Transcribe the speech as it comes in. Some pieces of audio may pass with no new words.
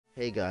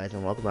Hey guys,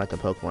 and welcome back to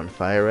Pokemon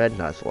Firered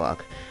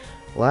Nuzlocke.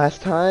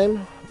 Last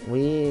time,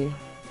 we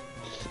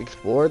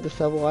explored the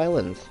several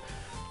islands.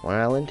 1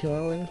 island, 2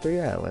 island,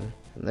 3 island.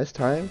 And this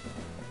time,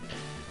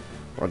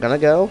 we're gonna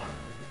go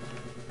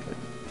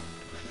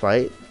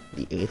fight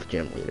the 8th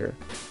gym leader.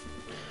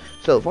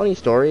 So, funny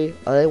story,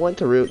 I went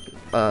to Route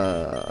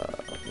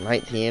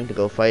 19 to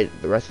go fight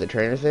the rest of the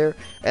trainers there,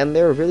 and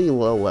they're really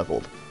low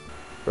leveled,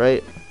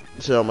 right?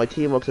 So my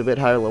team looks a bit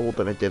higher leveled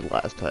than it did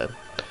last time.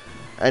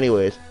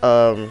 Anyways,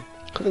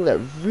 something that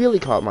really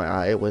caught my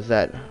eye was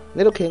that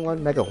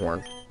Nidoking Mega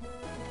Horn.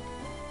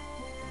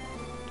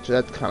 So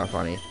that's kind of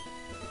funny.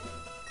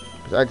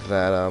 Besides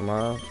that,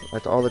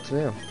 that's all that's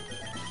new.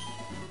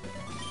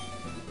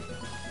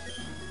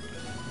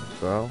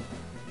 So,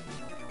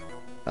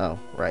 oh,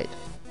 right.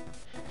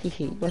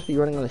 Hehe, must be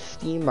running on a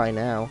Steam by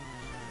now.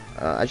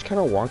 I just kind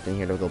of walked in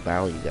here to go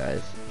battle you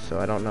guys, so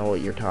I don't know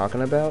what you're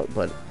talking about,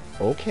 but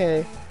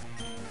okay.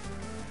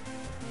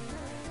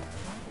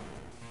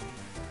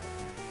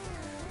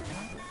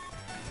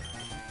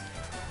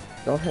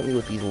 Don't hit me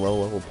with these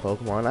low-level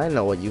Pokemon. I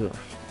know what you're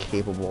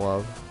capable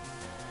of.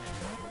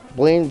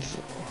 Blaine's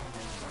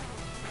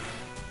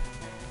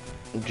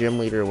gym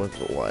leader was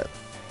what?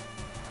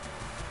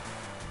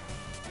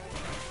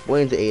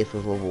 Blaine's ace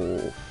was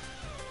level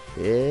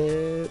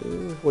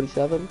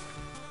 47?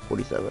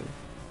 47.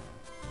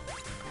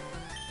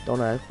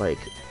 Don't act like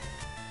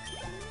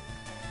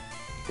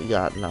you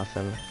got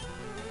nothing.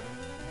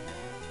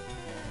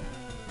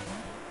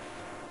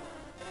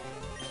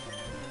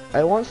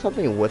 I want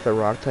something with a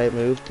rock type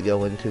move to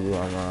go into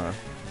the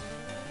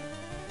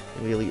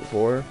Elite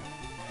Four,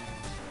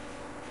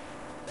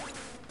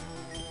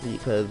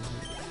 because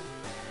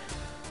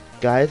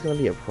Guy is gonna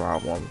be a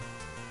problem,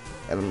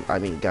 and I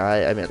mean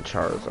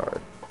Charizard,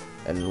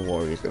 and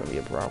Lori is gonna be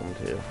a problem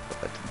too.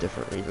 But that's a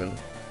different reason.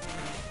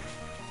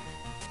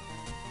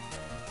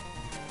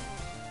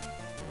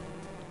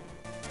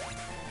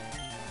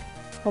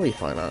 I'll be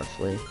fine,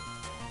 honestly.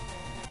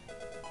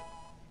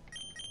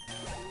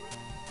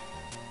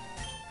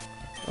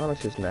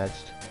 Onyx is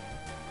next.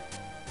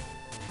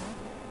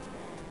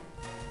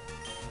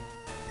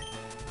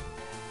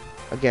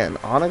 Again,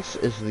 Onyx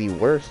is the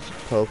worst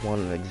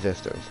Pokemon in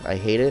existence. I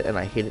hate it, and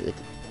I hate it.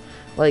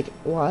 Like,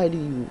 why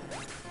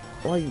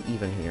are you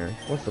even here?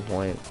 What's the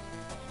point?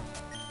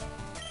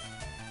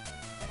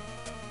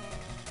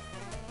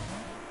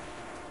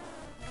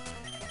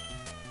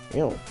 You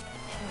know,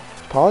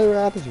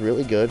 Poliwrath is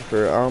really good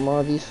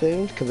for these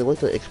things, because they like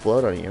to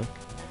explode on you.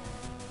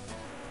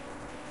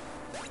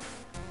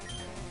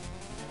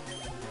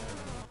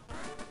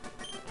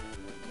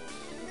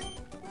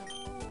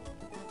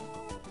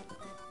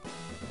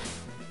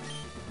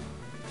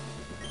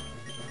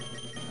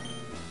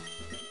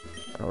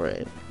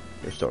 Alright,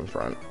 you're still in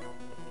front.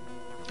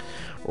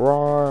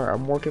 Roar,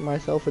 I'm working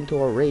myself into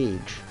a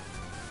rage.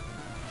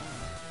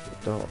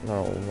 Don't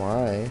know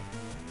why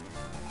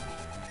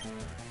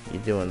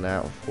you're doing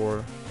that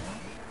for,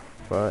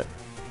 but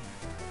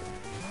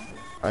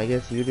I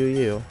guess you do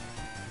you.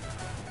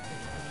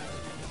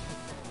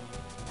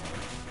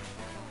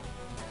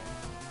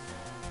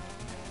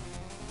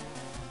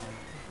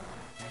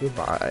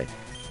 Goodbye.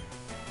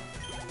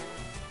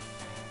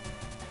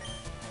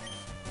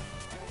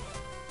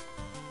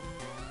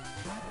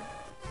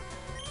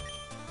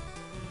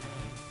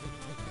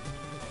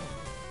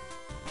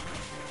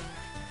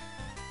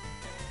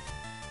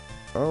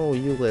 Oh,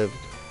 you lived.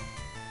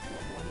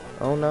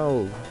 Oh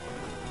no.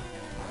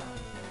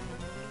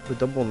 The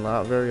double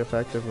not very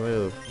effective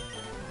move.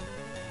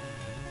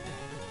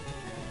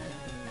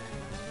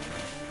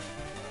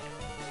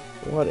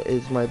 What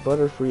is my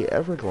Butterfree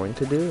ever going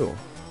to do?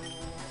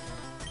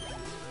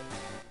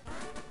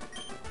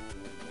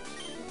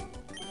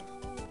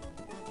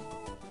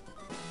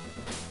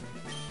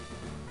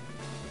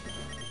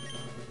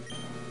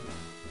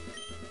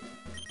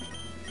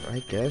 I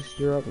guess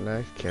you're up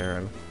next,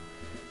 Karen.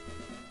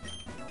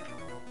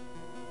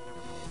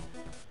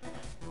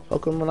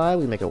 Pokemon and I,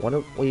 we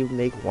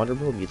make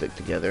wonderful music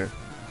together.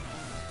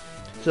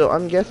 So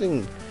I'm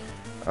guessing,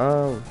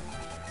 I'm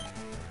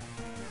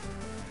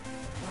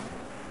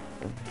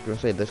gonna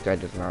say this guy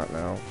does not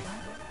know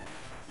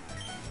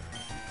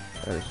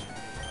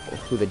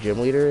who the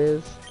gym leader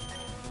is,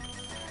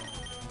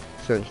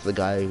 since the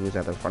guy who's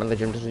at the front of the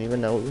gym doesn't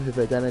even know his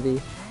identity.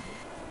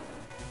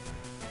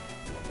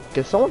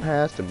 Because someone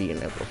has to be in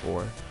it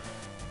before,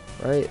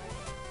 right?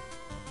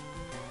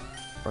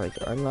 Like,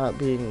 I'm not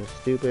being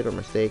stupid or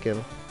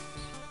mistaken.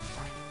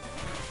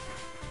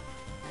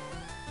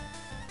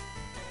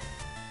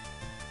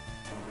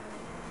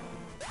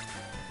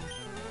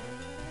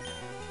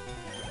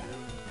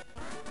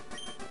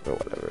 Or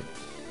whatever.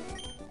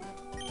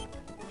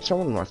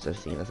 Someone must have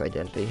seen his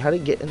identity. How did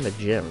he get in the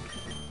gym?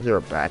 Is there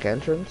a back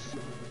entrance?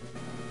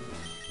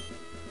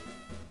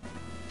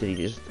 Did he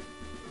just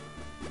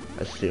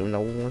assume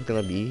no one was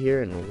gonna be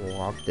here and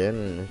walked in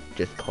and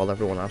just called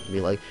everyone off and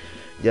be like,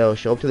 yo,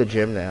 show up to the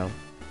gym now?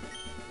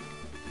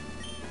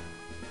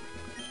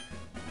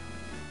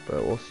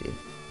 But we'll see.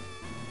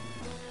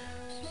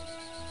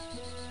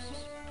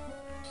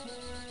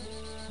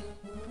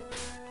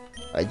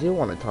 I do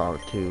want to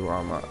talk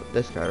to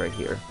this guy right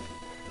here,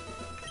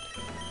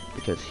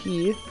 because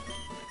he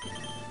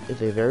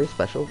is a very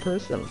special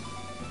person.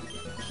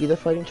 He's a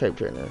fighting type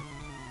trainer.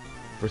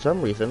 For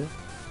some reason,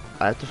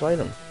 I have to fight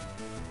him.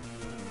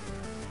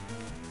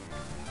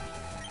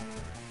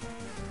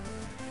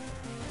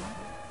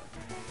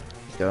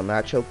 He's got a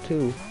match choke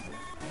too.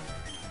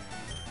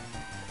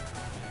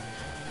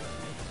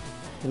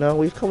 You know,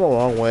 we've come a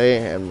long way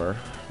and we're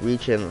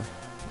reaching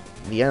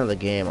the end of the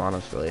game,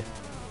 honestly.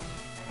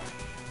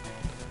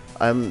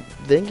 I'm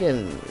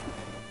thinking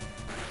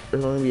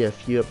there's only be a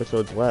few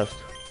episodes left.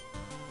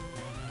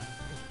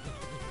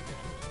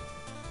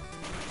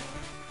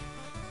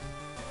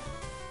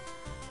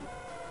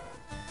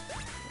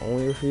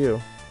 Only a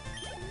few.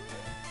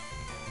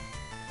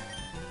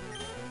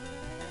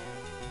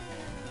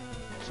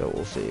 So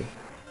we'll see.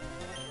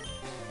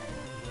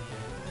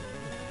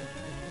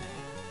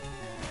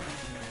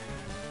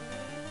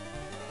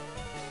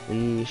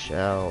 We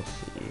shall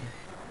see.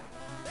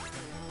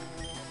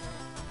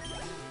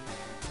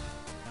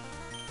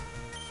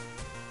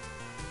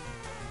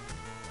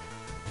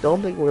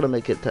 Don't think we're gonna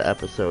make it to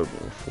episode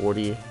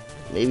 40.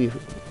 Maybe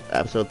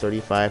episode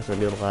 35 is gonna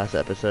be the last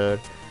episode,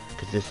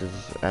 because this is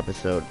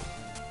episode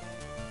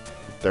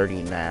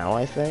 30 now,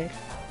 I think.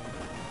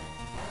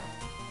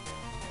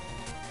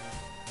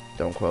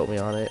 Don't quote me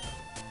on it.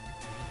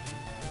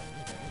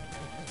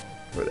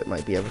 But it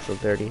might be episode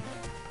 30.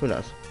 Who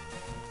knows?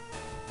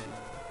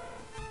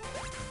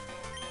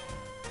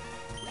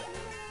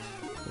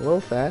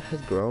 Low Fat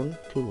has grown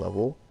to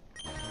level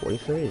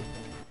 43.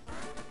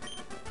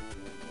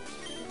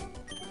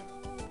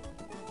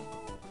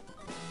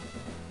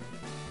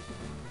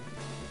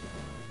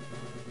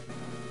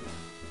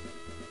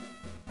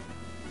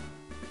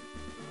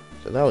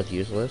 So that was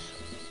useless.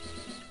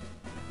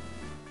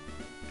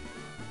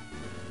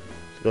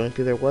 So going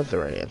through there was the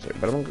right answer,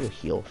 but I'm gonna go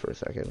heal for a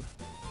second.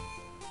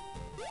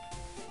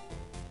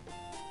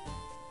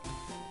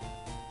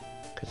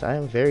 Because I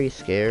am very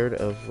scared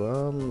of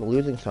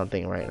losing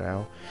something right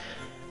now.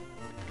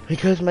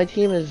 Because my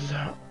team is,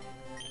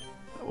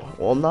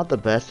 well, not the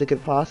best it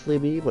could possibly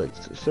be, but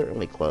it's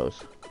certainly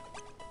close.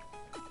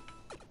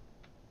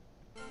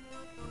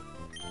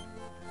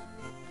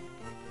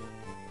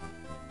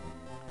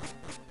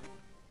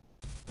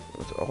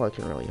 That's all I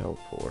can really hope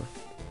for.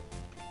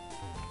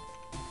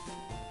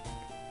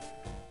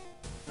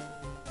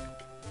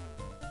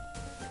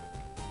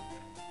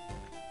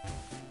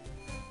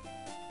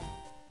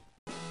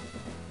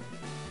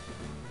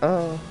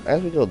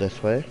 As we go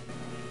this way,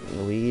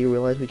 we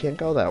realize we can't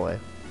go that way.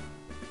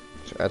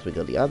 So as we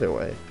go the other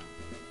way,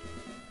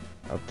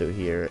 up through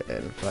here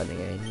and finding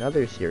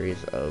another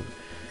series of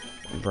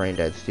brain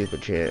dead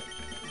stupid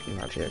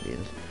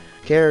champions,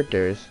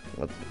 characters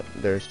with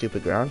their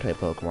stupid ground type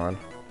Pokemon.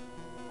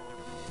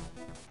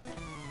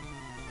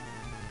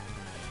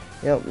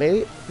 You know,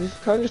 maybe this is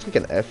kind of just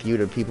like an FU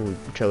to people who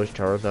chose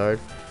Charizard.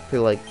 Who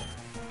like,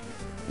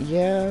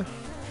 yeah,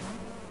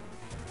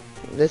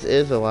 this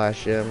is the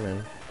last gym,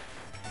 and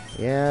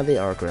yeah, they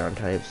are ground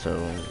type,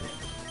 so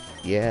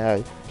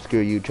yeah, screw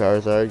you,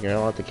 Charizard, you're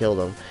not allowed to kill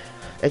them.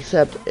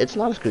 Except, it's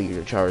not a screw you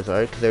to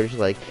Charizard, because they're just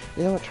like,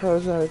 you know what,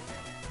 Charizard,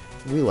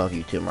 we love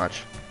you too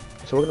much,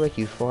 so we're gonna make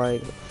you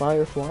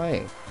fire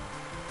flying,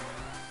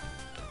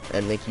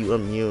 and make you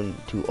immune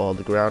to all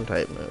the ground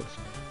type moves.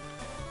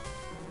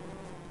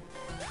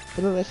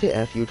 But then they say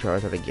F you,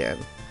 Charizard again,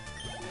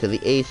 to the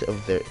ace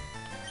of their,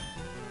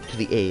 to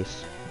the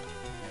ace.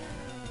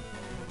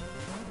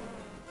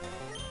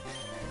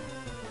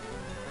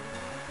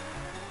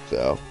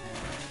 So,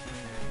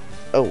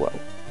 oh well.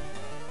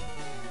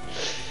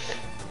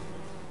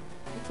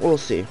 We'll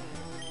see.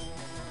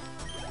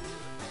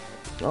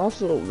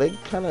 Also, they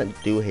kind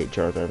of do hate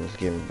Charizard in this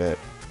game a bit.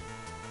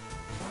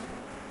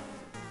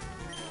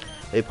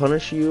 They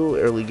punish you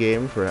early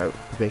game for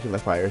making the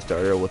fire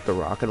starter with the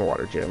rock and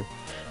water gym.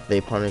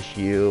 They punish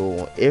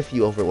you if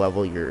you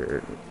overlevel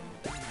your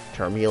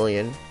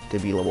Charmeleon to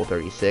be level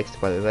 36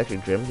 by the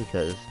electric gym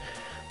because,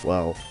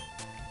 well,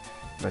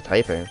 the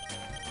typing.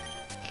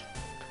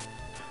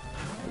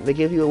 They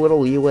give you a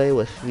little leeway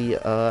with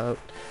the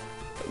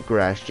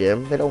grass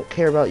gym. They don't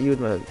care about you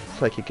in the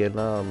psychic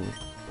and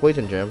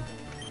poison gym.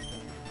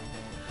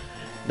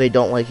 They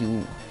don't like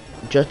you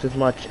just as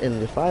much in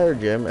the fire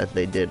gym as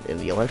they did in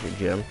the electric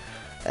gym.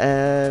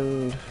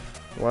 And,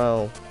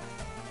 well,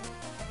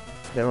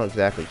 they don't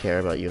exactly care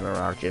about you in the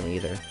rock gym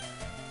either.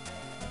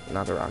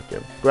 Not the rock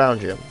gym. Ground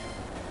gym.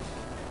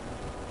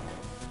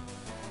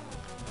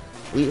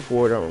 Elite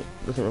Four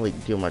doesn't really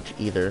do much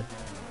either.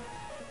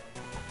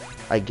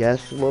 I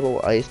guess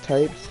little ice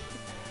types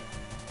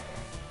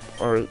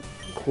are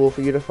cool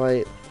for you to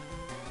fight,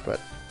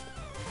 but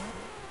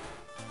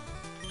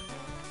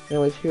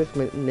anyways, here's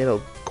my Nido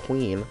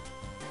Queen.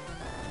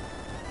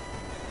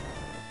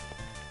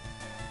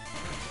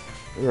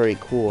 Very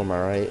cool, am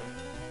I right?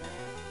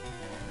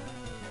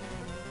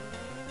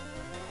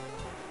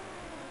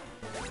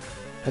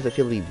 How's it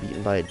feel to be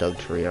beaten by a Doug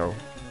Trio?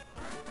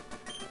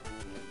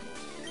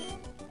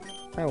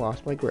 I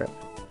lost my grip.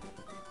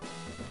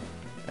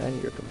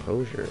 And your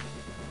composure.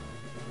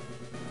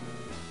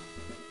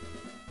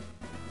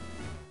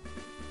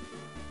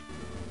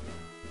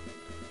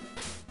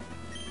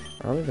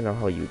 I don't even know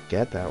how you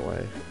get that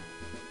way.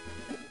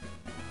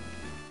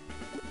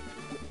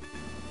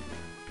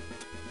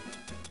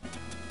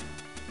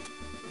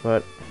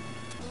 But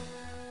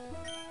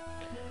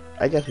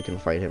I guess we can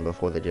fight him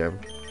before the gym.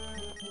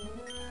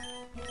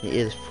 He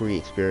is free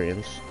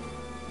experience.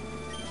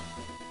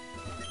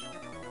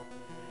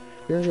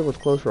 Green Gym was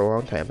closed for a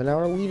long time, but now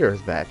our leader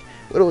is back.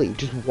 Literally,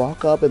 just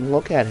walk up and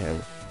look at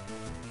him.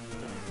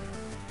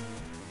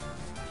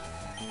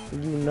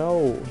 You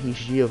know he's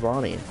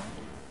Giovanni.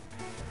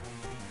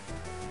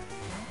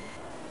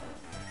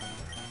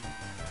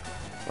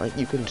 Like,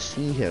 you can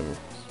see him.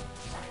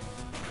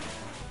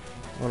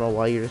 I don't know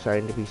why you're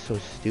deciding to be so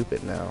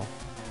stupid now.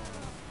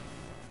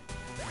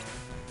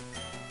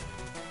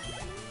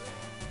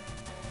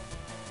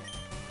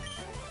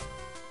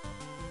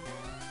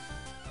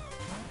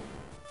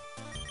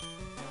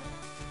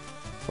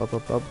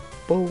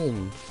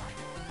 Boom.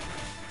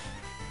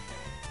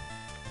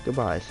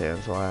 Goodbye,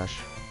 Sandslash.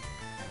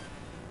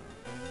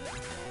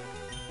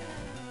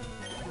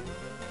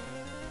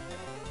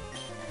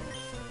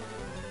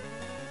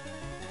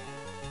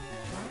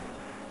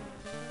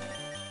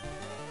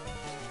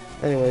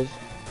 Anyways,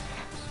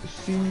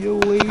 see you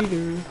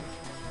later.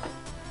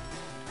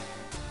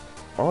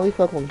 All these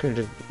Pokemon can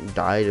just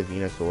die to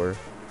Venusaur.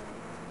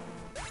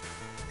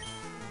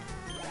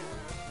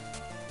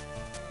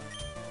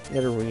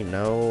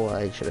 No,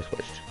 I should have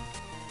switched.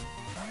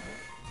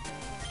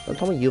 Don't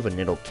tell me you have a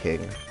Niddle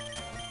King.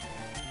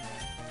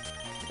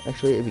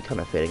 Actually, it'd be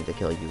kind of fitting to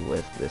kill you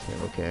with this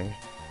Niddle King.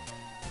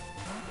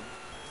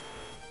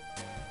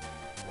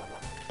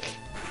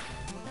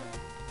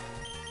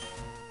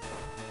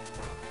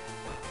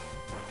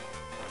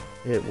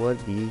 It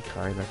would be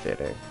kind of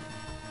fitting.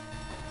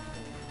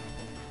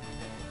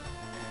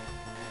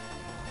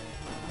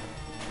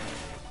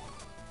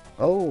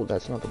 Oh,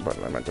 that's not the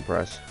button I meant to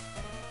press.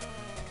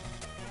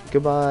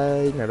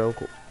 Goodbye, Niddle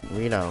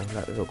Reno,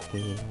 not Niddle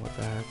Queen. What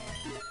the heck?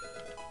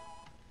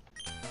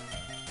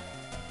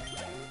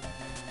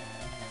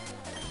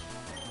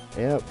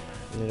 Yep,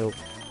 Niddle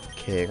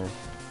King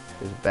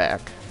is back.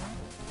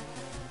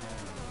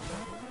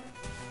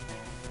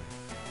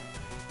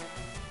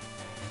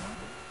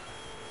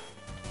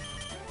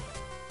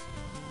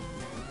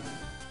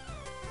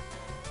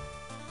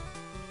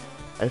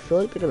 I feel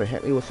like they're gonna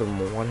hit me with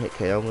some one-hit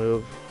KO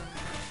move,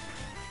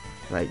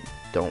 and I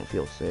don't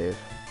feel safe.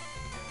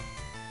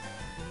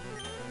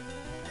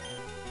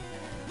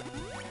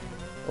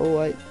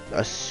 Oh,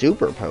 a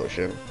super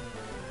potion.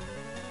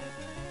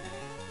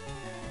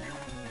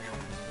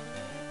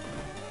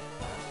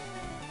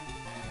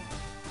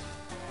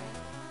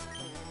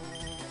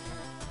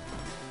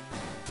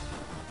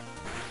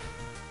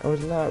 I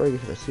was not ready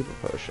for the super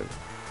potion.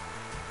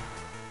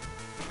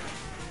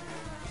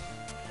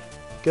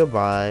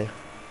 Goodbye.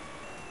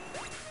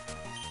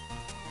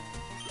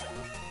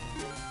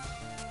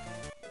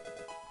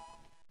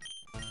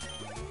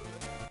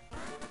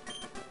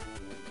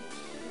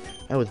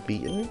 I was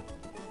beaten?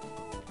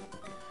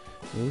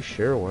 You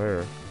sure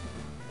were.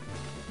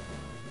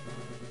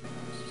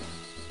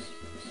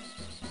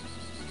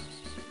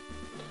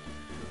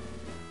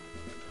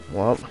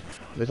 Well,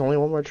 there's only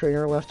one more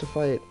trainer left to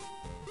fight.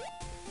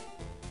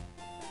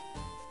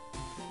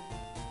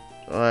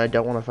 I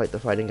don't want to fight the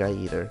fighting guy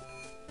either.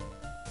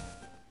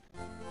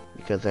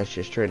 Because that's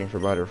just training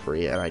for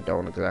Butterfree, and I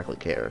don't exactly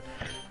care.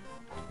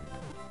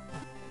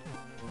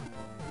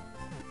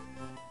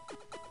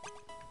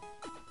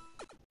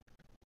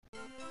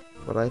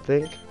 But I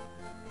think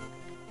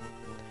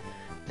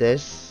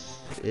this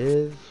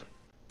is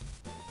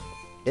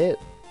it.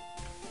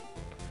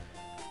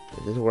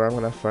 This is where I'm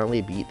going to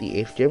finally beat the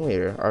 8th gym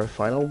leader, our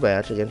final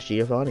match against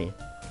Giovanni.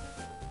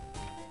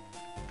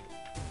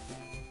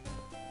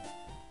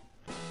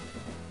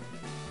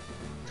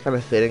 It's kind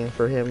of fitting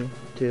for him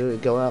to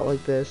go out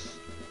like this.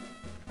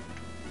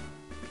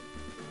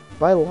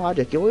 By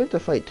logic, you only have to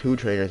fight 2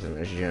 trainers in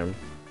this gym.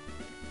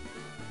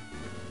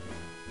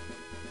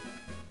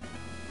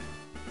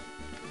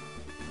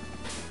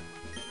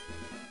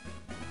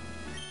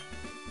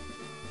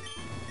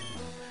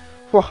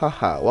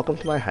 Wahaha, welcome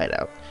to my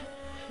hideout.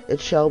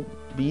 It shall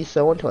be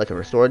so until I can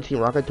restore Team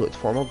Rocket to its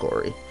former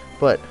glory.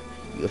 But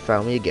you have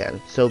found me again,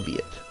 so be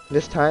it.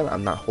 This time,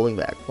 I'm not holding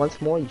back.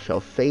 Once more, you shall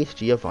face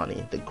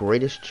Giovanni, the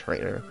greatest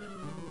trainer.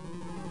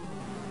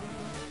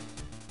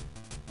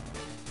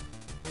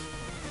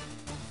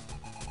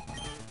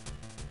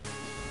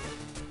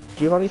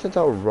 Giovanni sends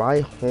out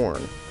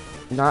Rhyhorn.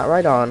 Not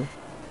Rhydon.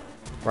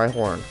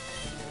 Rhyhorn.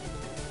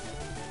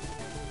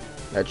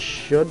 That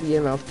should be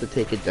enough to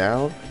take it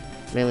down.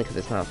 Mainly because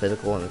it's not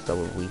physical and it's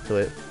double weak to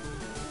it.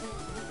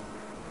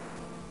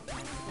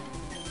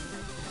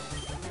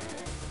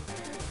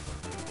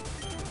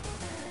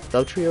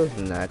 Dugtrio's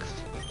next.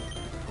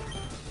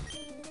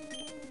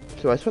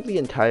 So I spent the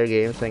entire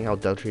game saying how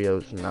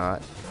Dugtrio's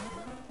not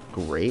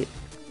great.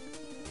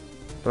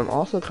 But I'm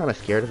also kind of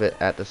scared of it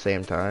at the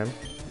same time.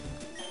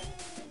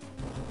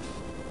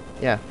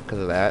 Yeah, because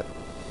of that.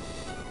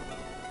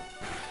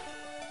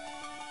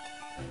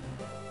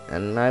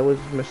 And I was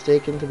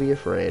mistaken to be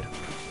afraid.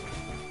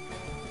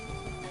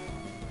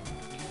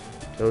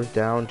 Goes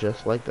down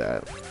just like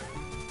that.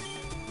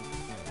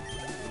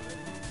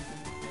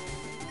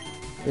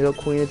 Little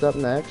Queen is up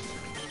next.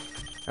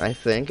 I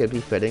think it'd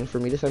be fitting for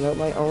me to send out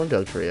my own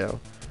Doug Trio.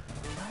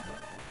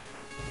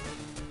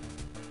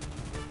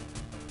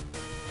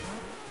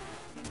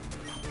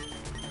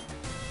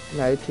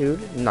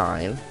 Magnitude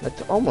 9.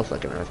 That's almost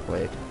like an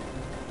earthquake.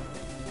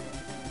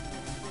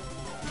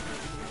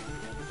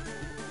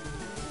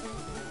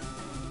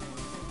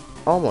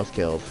 Almost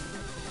kills.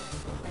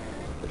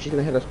 But she's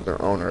gonna hit us with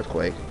her own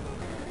earthquake.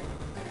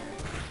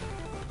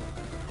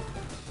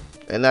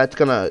 And that's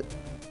gonna...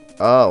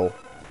 Oh.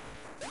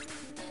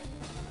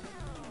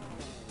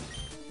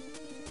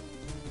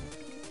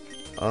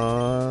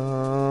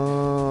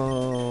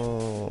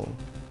 Oh.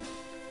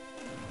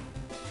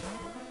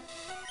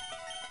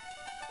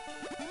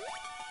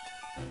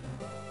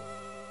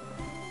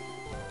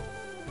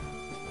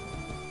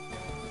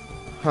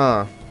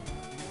 Huh.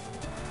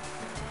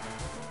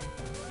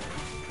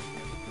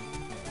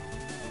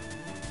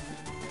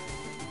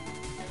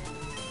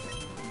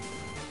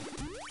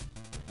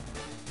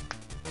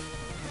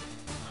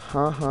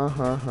 Ha ha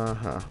ha ha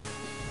ha.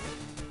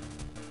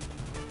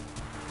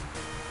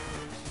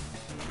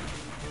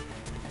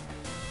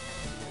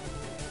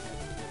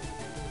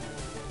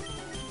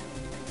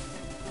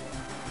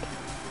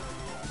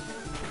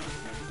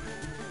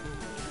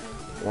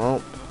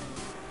 Well,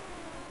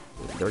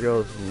 there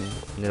goes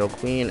Middle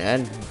Queen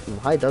and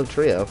High Doug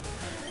Trio.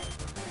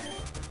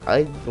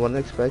 I wouldn't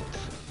expect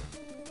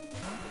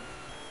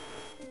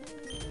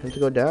him to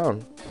go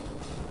down.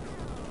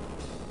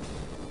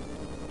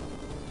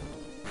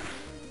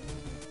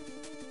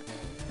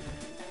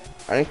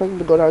 I didn't expect him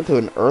to go down to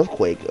an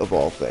earthquake of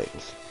all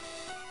things.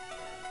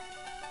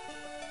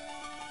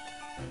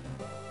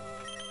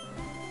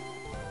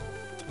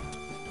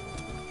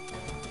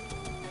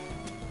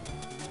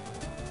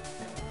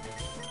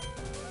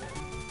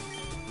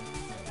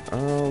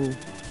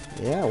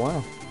 Yeah,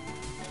 wow.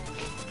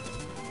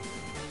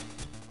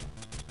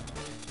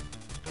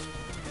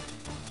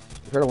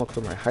 I gotta look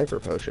for my hyper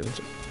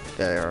potions.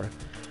 There.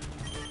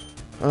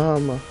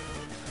 Wow.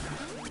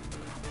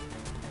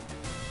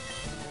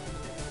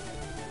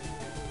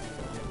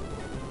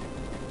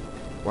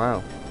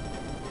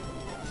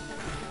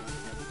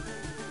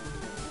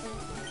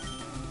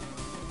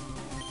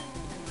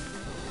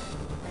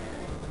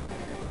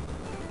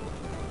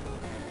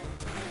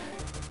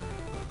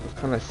 It's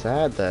kind of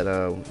sad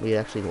that we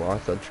actually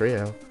lost a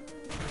trio.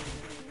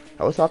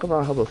 I was talking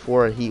about how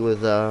before he was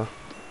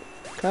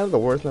kind of the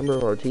worst member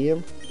of our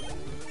team.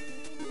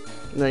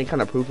 And then he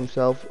kind of proved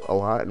himself a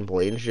lot in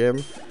Blaine's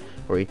gym,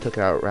 where he took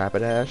out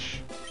Rapidash.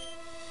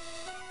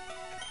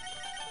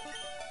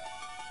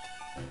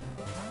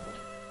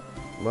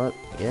 But,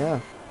 yeah.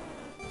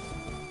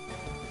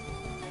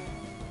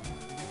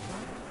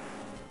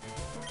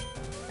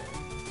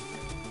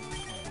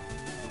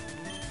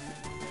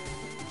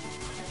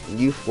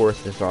 You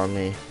forced this on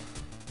me.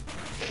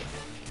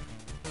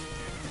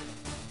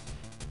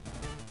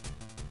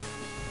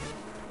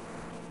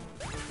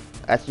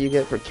 That's what you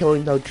get for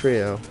killing Doug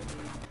Trio.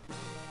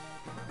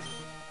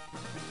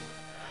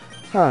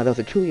 That was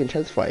a truly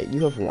intense fight.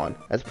 You have won.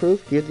 As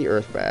proof, here's the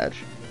Earth Badge.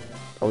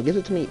 Oh, it gives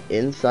it to me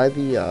inside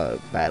the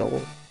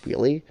battle?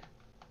 Really?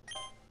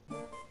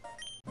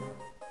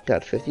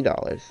 Got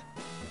 $50.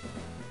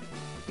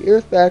 The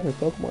Earth Badge and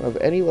Pokemon of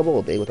any level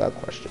obey without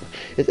question.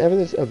 It's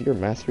evidence of your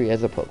mastery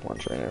as a Pokemon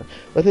trainer.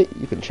 With it,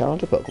 you can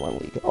challenge a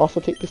Pokemon League. Also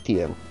take this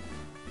TM.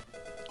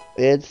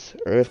 It's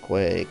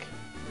Earthquake.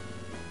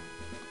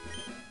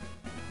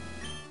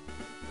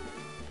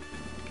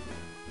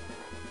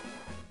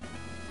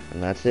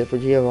 And that's it for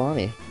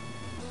Giovanni.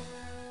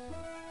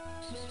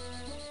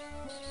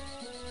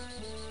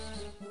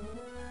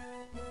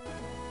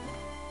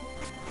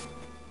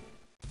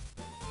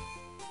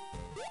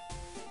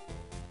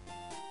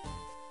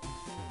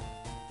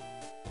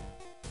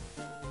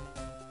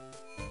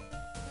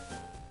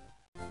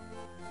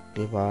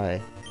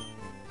 Goodbye.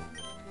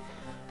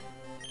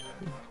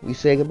 We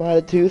say goodbye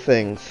to two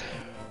things.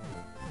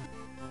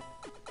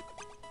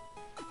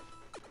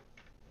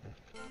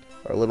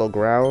 Our little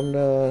ground,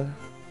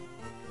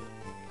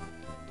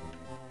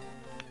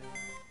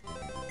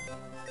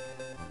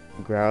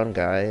 ground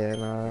guy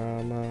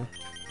and,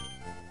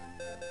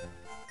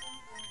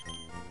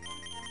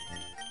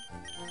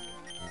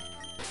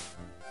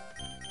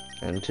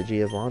 and to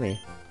Giovanni.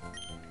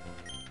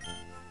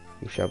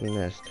 You shall be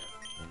missed.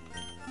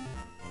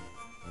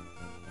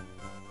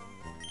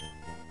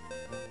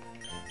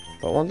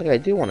 But one thing I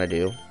do want to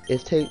do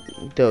is take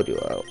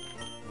Doduo out.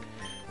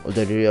 Will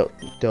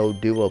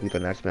Doduo be the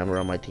next member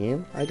on my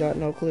team? I got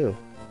no clue.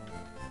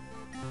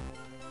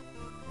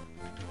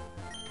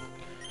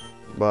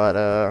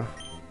 But,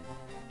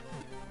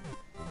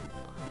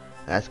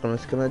 that's what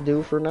it's gonna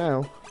do for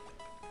now.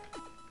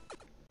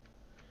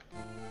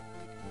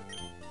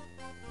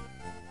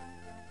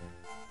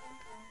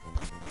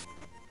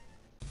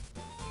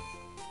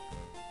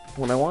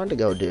 what I wanted to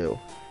go do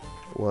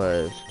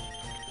was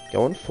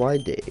go and fly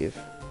Dave.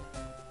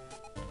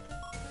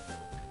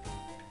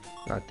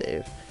 Not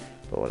Dave,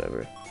 but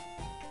whatever.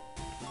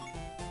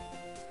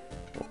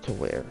 To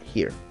where?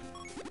 Here.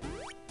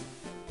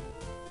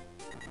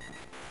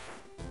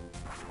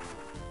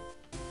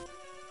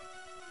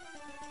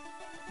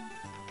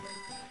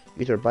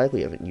 Use our bike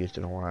we haven't used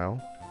in a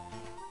while.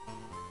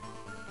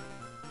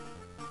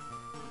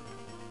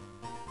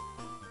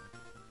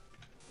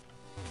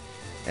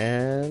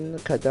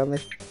 And cut down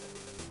this.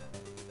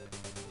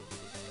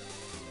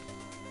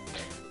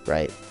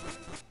 Right.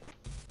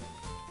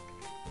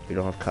 We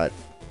don't have cut.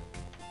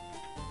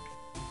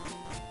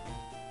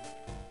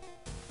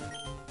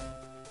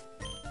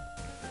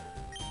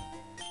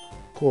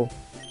 Cool.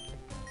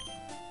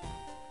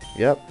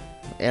 Yep.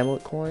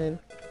 Amulet coin.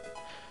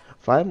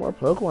 5 more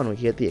Pokemon, we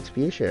get the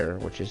XP share,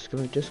 which is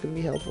just gonna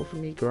be helpful for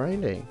me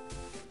grinding.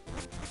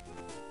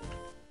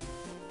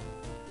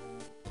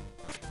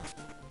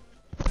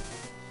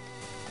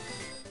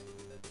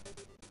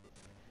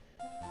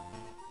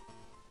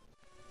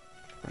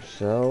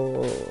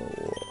 So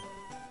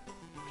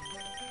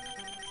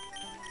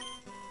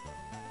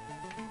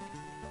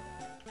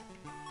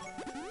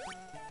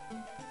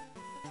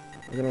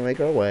we're gonna make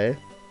our way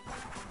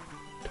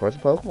towards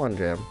the Pokemon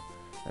Gym.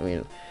 I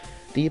mean,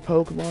 the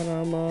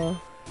Pokemon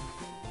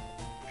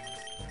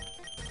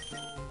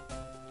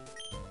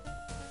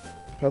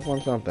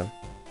Pokemon something.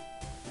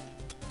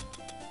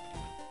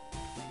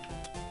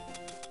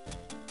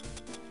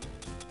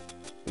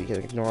 We can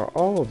ignore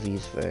all of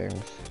these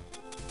things.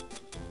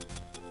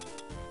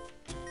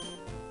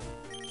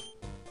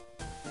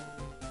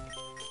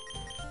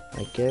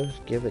 I guess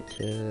give it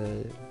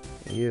to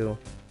you.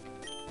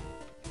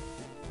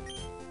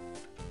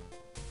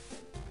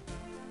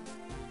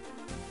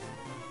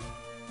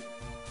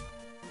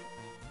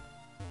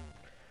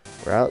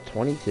 Route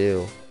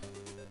 22.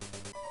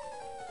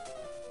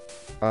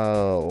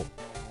 Oh.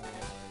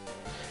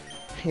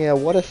 Yeah,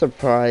 what a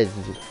surprise.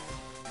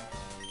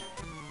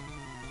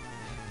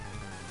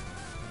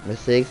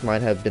 Mistakes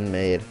might have been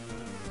made.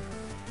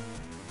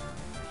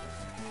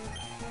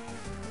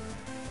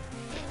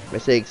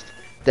 Mistakes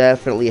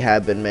definitely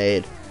have been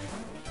made.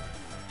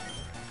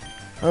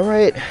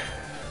 Alright.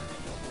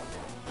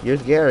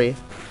 Here's Gary.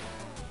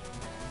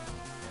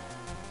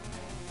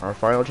 Our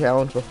final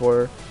challenge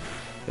before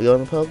we go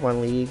in the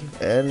Pokemon League,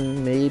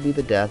 and maybe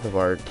the death of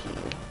our team.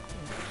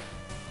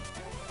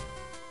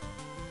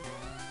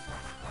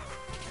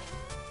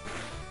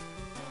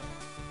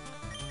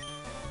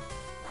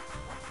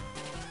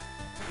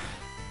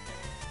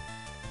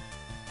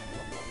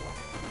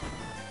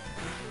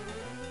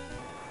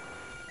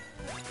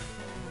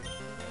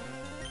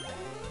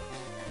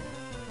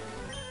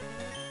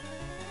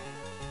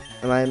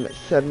 And I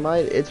said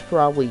it's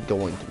probably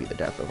going to be the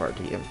death of our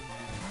team.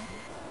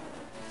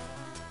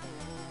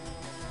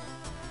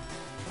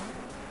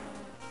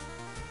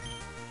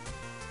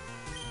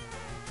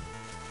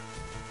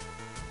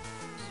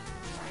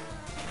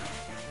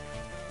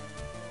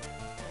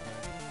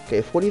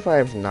 Okay,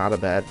 45 is not a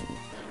bad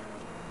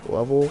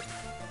level.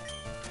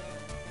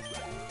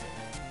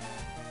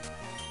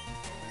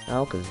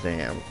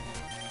 Alakazam.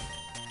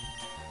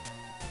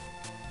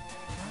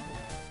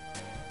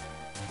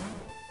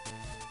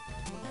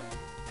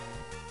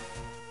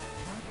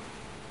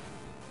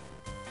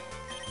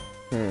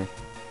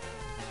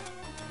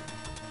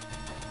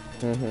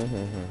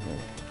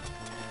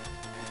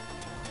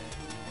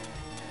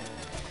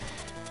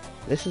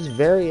 This is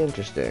very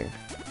interesting.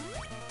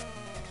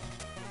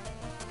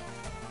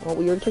 Well,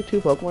 we already took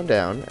 2 Pokemon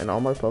down, and all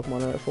my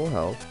Pokemon are at full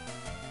health.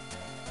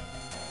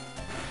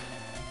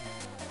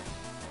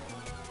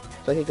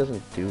 It's like it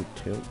doesn't do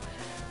too...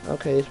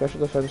 Okay, special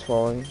defense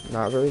falling,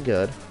 not very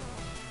good.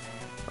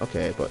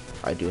 Okay, but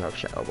I do have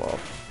Shadow Ball.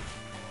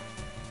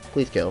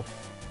 Please kill.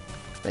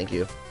 Thank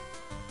you.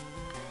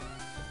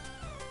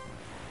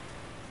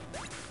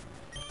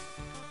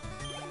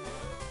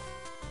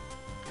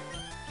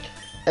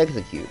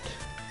 Execute.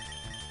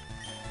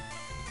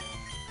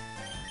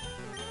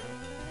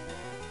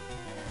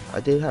 I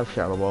did have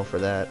Shadow Ball for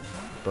that,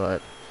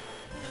 but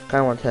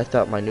kind of want to test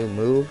out my new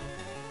move.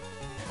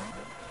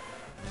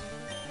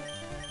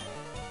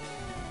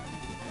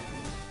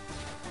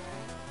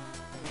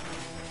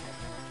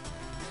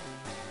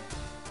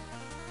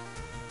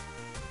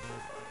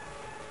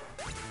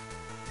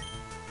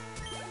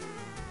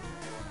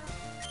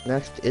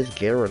 Next is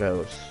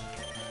Gyarados,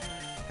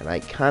 and I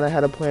kind of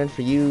had a plan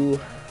for you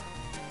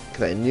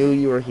because I knew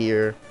you were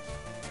here.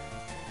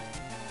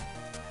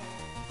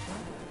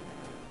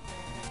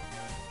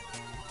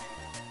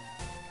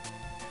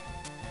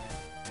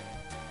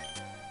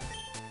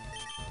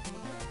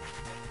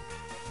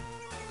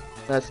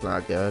 That's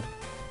not good,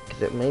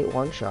 because it may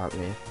one-shot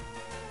me.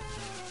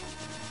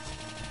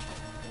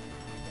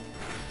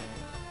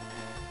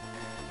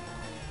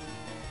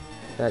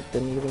 That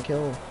didn't even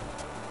kill.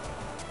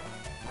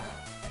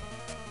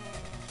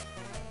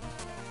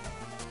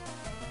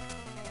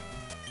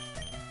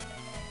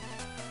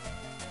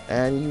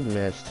 And you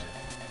missed.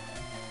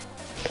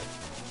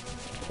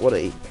 What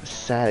a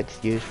sad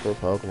excuse for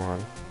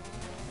Pokemon.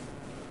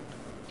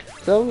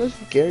 So this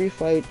Gary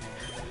fight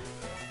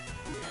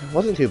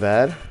wasn't too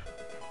bad,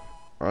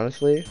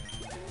 honestly.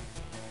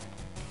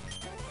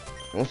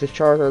 Once this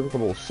Charizard is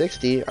level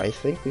 60, I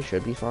think we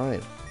should be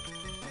fine.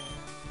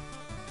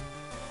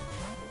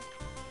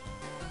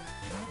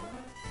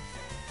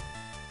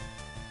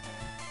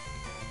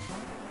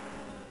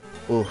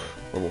 Oof,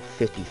 level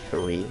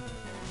 53.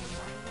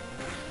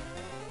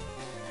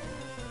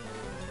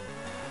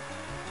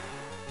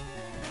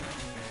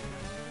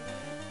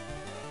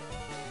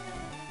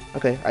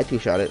 Okay, I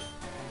two-shot it.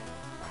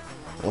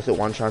 Unless it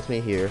one-shots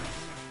me here.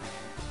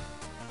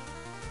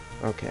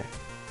 Okay.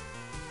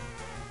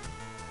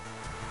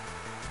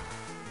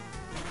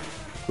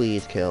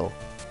 Please kill.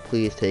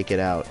 Please take it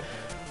out.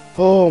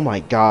 Oh my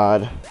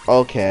god.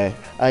 Okay.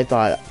 I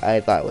thought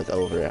it was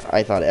over.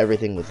 I thought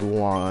everything was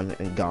won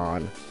and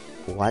gone.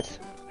 What?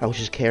 I was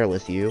just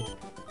careless, you.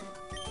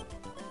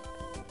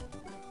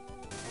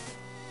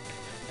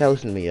 That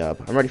loosened me up.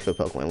 I'm ready for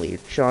the Pokemon League.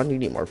 Sean, you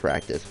need more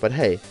practice. But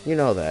hey, you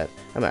know that.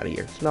 I'm out of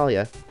here. Smell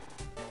ya.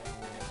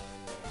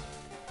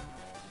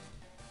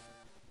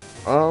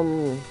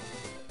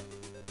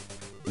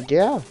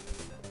 Yeah.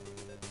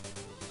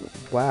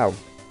 Wow.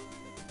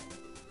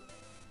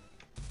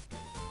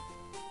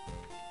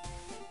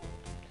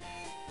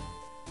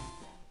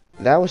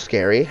 That was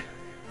scary.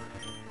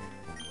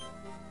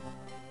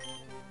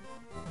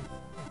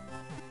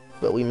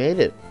 But we made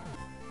it.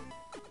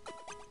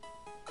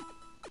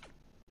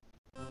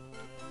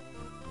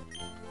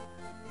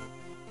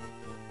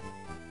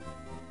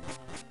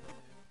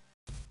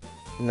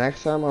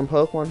 Next time on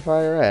Pokemon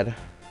Fire Red,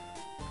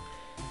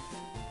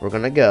 we're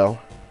gonna go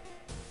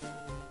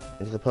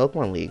into the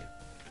Pokemon League.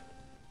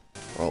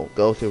 We'll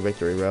go through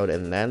Victory Road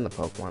and then the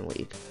Pokemon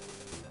League.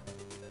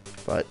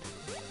 But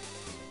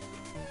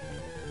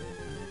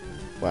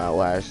wow,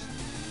 last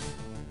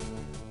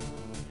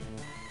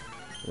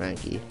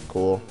Mankey,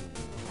 cool.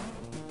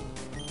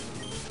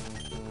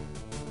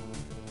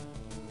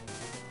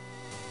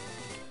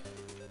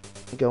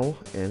 Go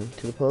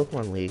into the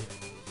Pokemon League.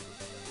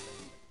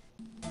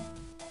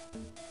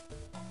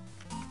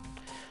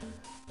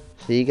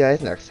 See you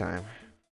guys next time.